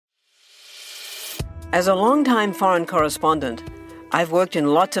As a longtime foreign correspondent, I've worked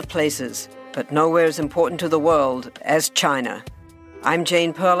in lots of places, but nowhere as important to the world as China. I'm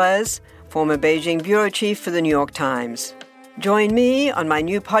Jane Perlez, former Beijing bureau chief for the New York Times. Join me on my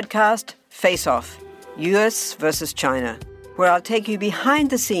new podcast, Face Off, US versus China, where I'll take you behind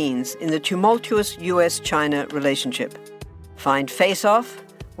the scenes in the tumultuous US-China relationship. Find Face Off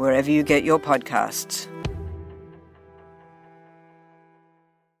wherever you get your podcasts.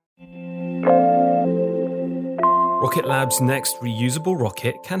 Rocket Lab's next reusable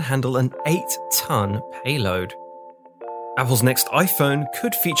rocket can handle an 8-ton payload. Apple's next iPhone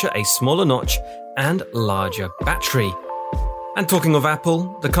could feature a smaller notch and larger battery. And talking of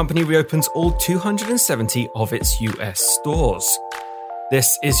Apple, the company reopens all 270 of its US stores.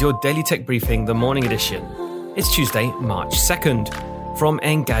 This is your Daily Tech Briefing, the morning edition. It's Tuesday, March 2nd. From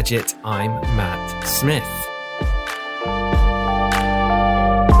Engadget, I'm Matt Smith.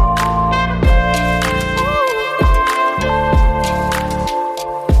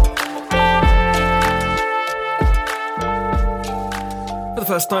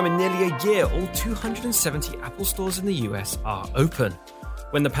 For the first time in nearly a year, all 270 Apple stores in the US are open.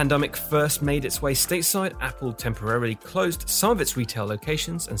 When the pandemic first made its way stateside, Apple temporarily closed some of its retail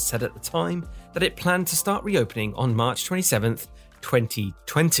locations and said at the time that it planned to start reopening on March 27th,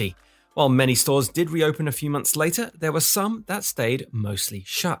 2020. While many stores did reopen a few months later, there were some that stayed mostly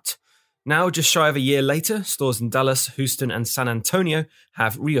shut. Now, just shy of a year later, stores in Dallas, Houston, and San Antonio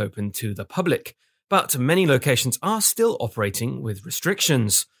have reopened to the public. But many locations are still operating with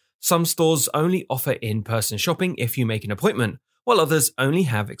restrictions. Some stores only offer in-person shopping if you make an appointment, while others only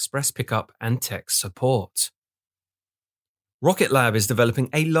have express pickup and tech support. Rocket Lab is developing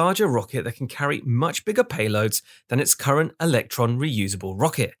a larger rocket that can carry much bigger payloads than its current Electron reusable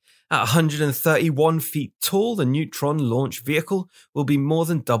rocket. At 131 feet tall, the Neutron launch vehicle will be more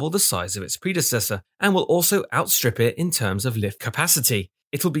than double the size of its predecessor and will also outstrip it in terms of lift capacity.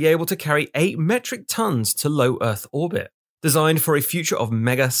 It will be able to carry 8 metric tons to low Earth orbit. Designed for a future of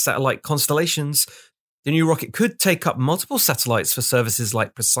mega satellite constellations, the new rocket could take up multiple satellites for services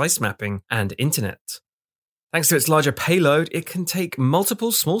like precise mapping and internet. Thanks to its larger payload, it can take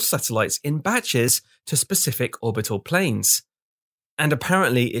multiple small satellites in batches to specific orbital planes. And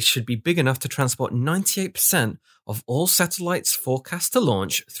apparently it should be big enough to transport 98% of all satellites forecast to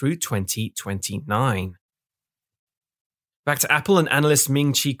launch through 2029. Back to Apple, and analyst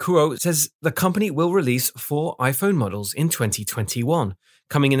Ming-Chi Kuo says the company will release 4 iPhone models in 2021,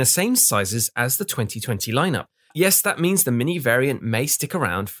 coming in the same sizes as the 2020 lineup. Yes, that means the mini variant may stick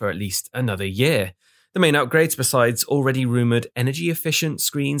around for at least another year. The main upgrades, besides already rumoured energy-efficient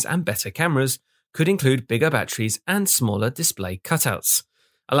screens and better cameras, could include bigger batteries and smaller display cutouts.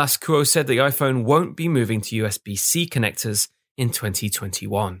 Alas, Kuo said the iPhone won't be moving to USB-C connectors in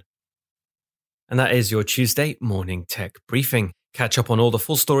 2021. And that is your Tuesday morning tech briefing. Catch up on all the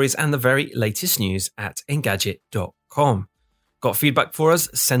full stories and the very latest news at Engadget.com. Got feedback for us?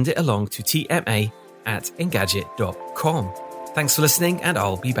 Send it along to tma@engadget.com. Thanks for listening, and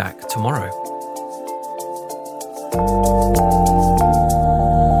I'll be back tomorrow.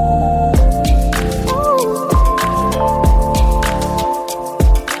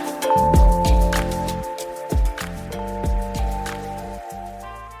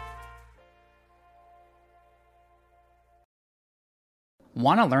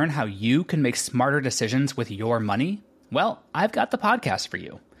 Want to learn how you can make smarter decisions with your money? Well, I've got the podcast for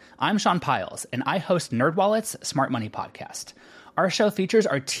you. I'm Sean Piles, and I host NerdWallet's Smart Money Podcast. Our show features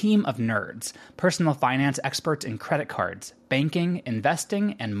our team of nerds, personal finance experts in credit cards, banking,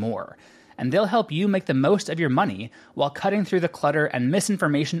 investing, and more. And they'll help you make the most of your money while cutting through the clutter and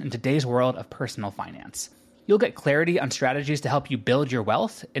misinformation in today's world of personal finance. You'll get clarity on strategies to help you build your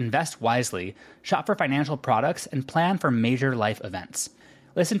wealth, invest wisely, shop for financial products, and plan for major life events.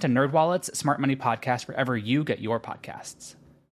 Listen to NerdWallet's Smart Money Podcast wherever you get your podcasts.